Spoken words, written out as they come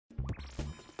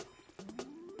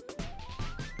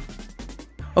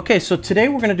Okay, so today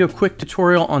we're going to do a quick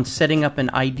tutorial on setting up an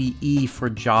IDE for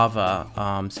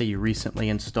Java. Say you recently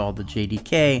installed the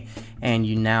JDK and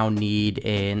you now need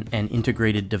an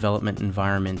integrated development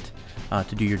environment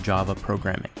to do your Java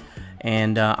programming.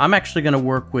 And I'm actually going to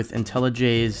work with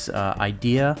IntelliJ's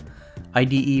IDEA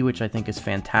IDE, which I think is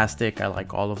fantastic. I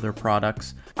like all of their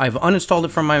products. I've uninstalled it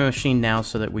from my machine now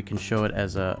so that we can show it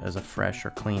as a fresh or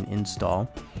clean install.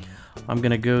 I'm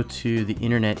going to go to the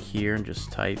internet here and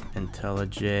just type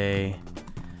IntelliJ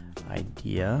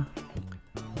IDEA.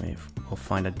 We'll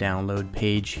find a download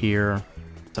page here.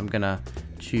 So I'm going to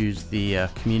choose the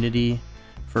community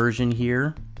version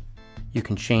here. You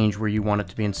can change where you want it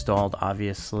to be installed,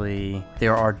 obviously.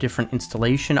 There are different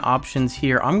installation options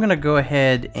here. I'm going to go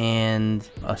ahead and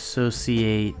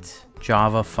associate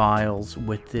Java files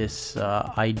with this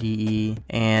IDE,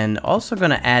 and also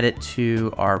going to add it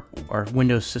to our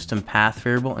Windows system path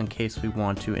variable in case we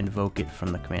want to invoke it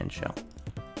from the command shell.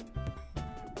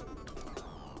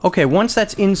 Okay, once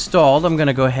that's installed, I'm going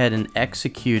to go ahead and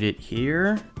execute it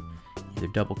here. Either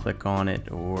double click on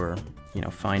it or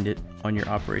find it on your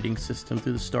operating system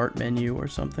through the start menu or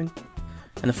something.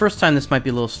 And the first time this might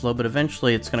be a little slow, but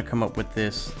eventually it's going to come up with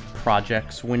this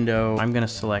projects window. I'm going to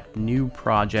select new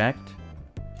project.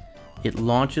 It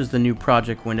launches the new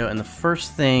project window, and the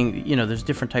first thing, there's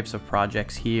different types of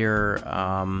projects here.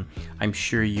 I'm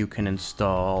sure you can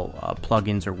install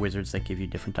plugins or wizards that give you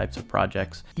different types of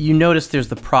projects. You notice there's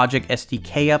the project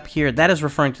SDK up here. That is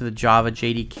referring to the Java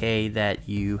JDK that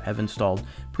you have installed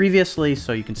previously.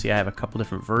 So you can see I have a couple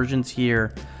different versions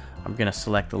here. I'm going to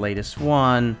select the latest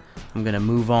one. I'm going to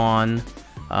move on.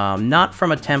 Not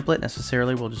from a template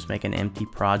necessarily. We'll just make an empty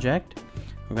project.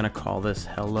 I'm going to call this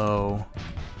HelloWorld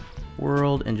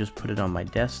and just put it on my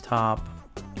desktop.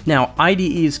 Now,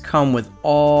 IDEs come with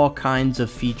all kinds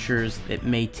of features. It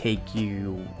may take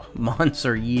you months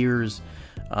or years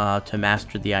to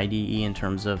master the IDE in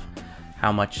terms of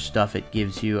how much stuff it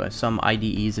gives you. Some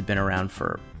IDEs have been around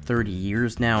for 30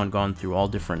 years now and gone through all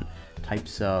different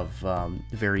types of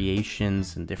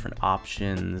variations and different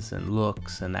options and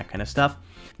looks and that kind of stuff.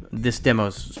 This demo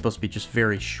is supposed to be just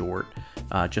very short,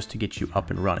 just to get you up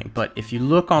and running. But if you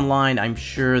look online, I'm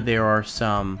sure there are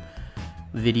some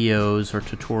videos or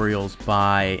tutorials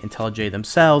by IntelliJ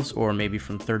themselves, or maybe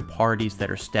from third parties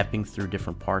that are stepping through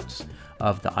different parts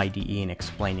of the IDE and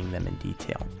explaining them in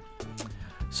detail.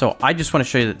 So I just want to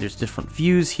show you that there's different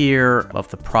views here of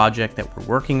the project that we're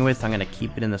working with. I'm going to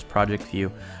keep it in this project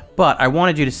view. But I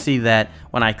wanted you to see that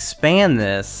when I expand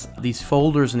this, these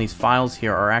folders and these files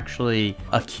here are actually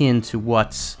akin to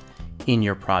what's in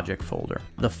your project folder.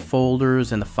 The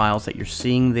folders and the files that you're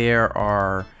seeing there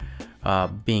are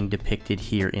being depicted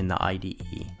here in the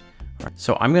IDE.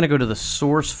 So I'm going to go to the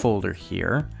source folder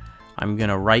here. I'm going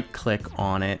to right click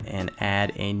on it and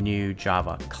add a new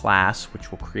Java class, which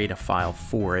will create a file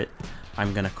for it.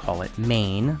 I'm going to call it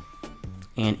main.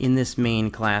 And in this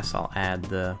main class, I'll add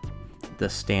the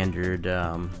standard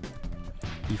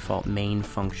default main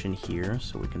function here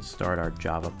so we can start our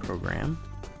Java program.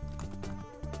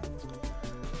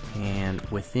 And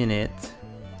within it,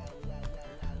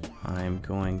 I'm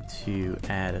going to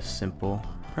add a simple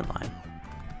print line.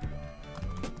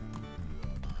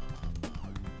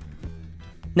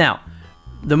 Now,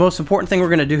 the most important thing we're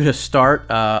going to do to start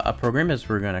a program is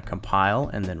we're going to compile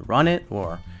and then run it,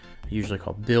 or usually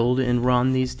called build and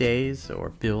run these days, or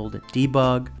build and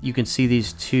debug. You can see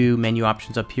these two menu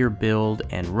options up here, build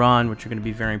and run, which are going to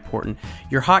be very important.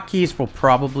 Your hotkeys will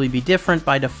probably be different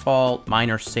by default. Mine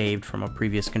are saved from a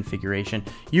previous configuration.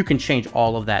 You can change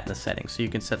all of that in the settings, so you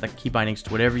can set the key bindings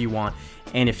to whatever you want.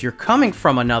 And if you're coming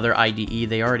from another IDE,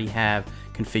 they already have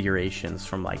configurations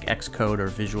from like Xcode or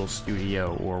Visual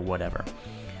Studio or whatever.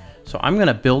 So I'm going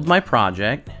to build my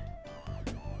project.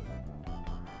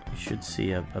 Should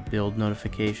see a build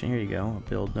notification. Here you go, a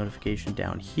build notification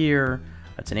down here.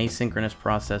 That's an asynchronous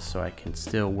process, so I can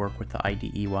still work with the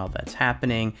IDE while that's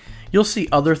happening. You'll see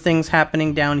other things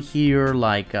happening down here,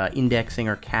 like indexing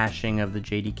or caching of the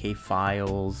JDK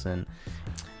files, and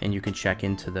you can check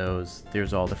into those.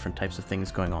 There's all different types of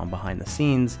things going on behind the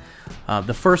scenes.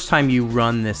 The first time you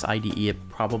run this IDE, it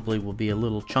probably will be a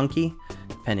little chunky,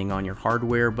 depending on your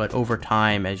hardware, but over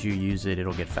time, as you use it,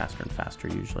 it'll get faster and faster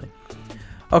usually.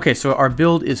 Okay, so our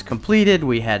build is completed.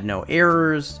 We had no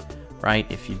errors, right?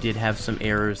 If you did have some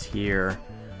errors here,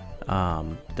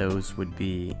 those would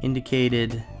be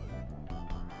indicated.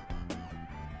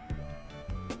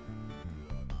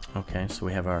 Okay, so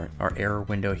we have our error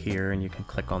window here, and you can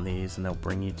click on these and they'll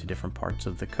bring you to different parts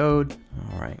of the code.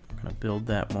 All right, I'm gonna build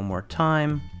that one more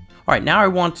time. All right, now I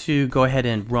want to go ahead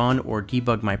and run or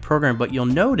debug my program, but you'll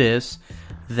notice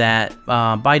that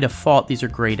by default these are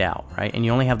grayed out, right? And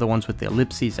you only have the ones with the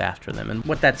ellipses after them. And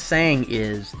what that's saying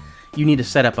is you need to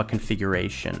set up a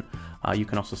configuration. You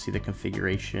can also see the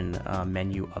configuration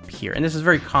menu up here. And this is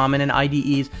very common in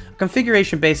IDEs.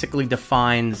 Configuration basically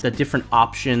defines the different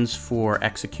options for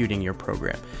executing your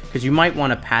program, because you might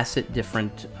want to pass it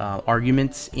different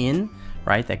arguments in,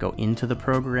 right, that go into the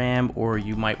program, or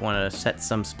you might want to set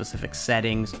some specific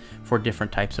settings for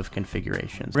different types of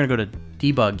configurations. We're going to go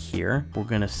to debug here. We're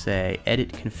going to say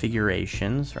edit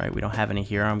configurations, right? We don't have any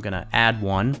here. I'm going to add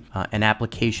one, an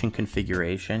application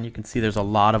configuration. You can see there's a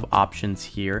lot of options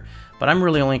here, but I'm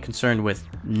really only concerned with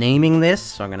naming this.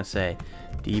 So I'm going to say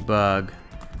debug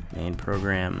main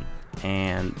program,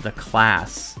 and the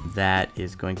class that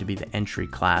is going to be the entry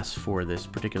class for this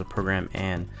particular program,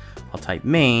 and I'll type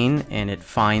main, and it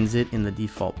finds it in the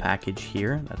default package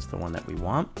here. That's the one that we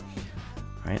want.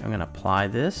 All right, I'm going to apply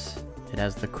this. It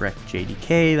has the correct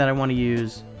JDK that I want to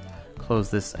use.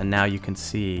 Close this, and now you can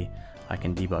see I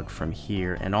can debug from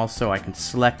here, and also I can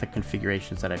select the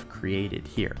configurations that I've created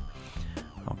here.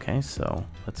 Okay, so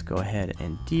let's go ahead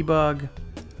and debug.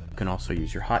 You can also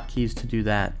use your hotkeys to do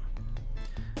that.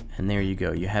 And there you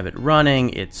go, you have it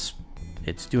running. It's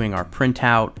doing our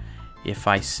printout. If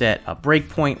I set a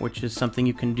breakpoint, which is something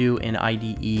you can do in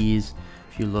IDEs,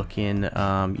 if you look in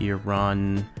your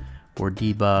run or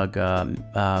debug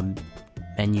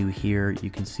menu here, you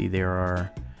can see there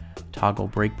are toggle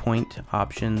breakpoint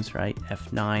options, right?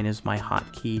 F9 is my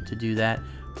hotkey to do that,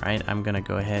 right? I'm gonna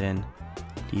go ahead and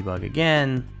debug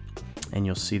again, and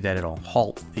you'll see that it'll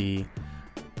halt the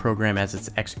program as it's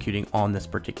executing on this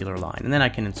particular line. And then I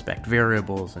can inspect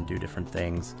variables and do different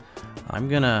things. I'm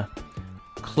gonna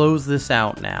close this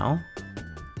out now.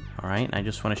 All right, and I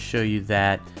just want to show you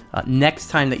that next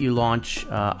time that you launch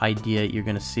IDEA, you're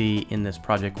gonna see in this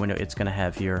project window, it's gonna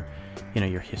have your,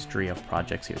 your history of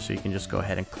projects here. So you can just go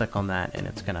ahead and click on that, and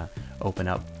it's gonna open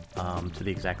up to the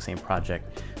exact same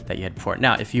project that you had before.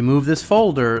 Now, if you move this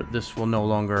folder, this will no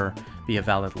longer be a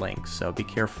valid link. So be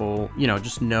careful,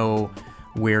 just know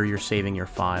where you're saving your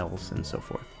files and so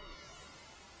forth.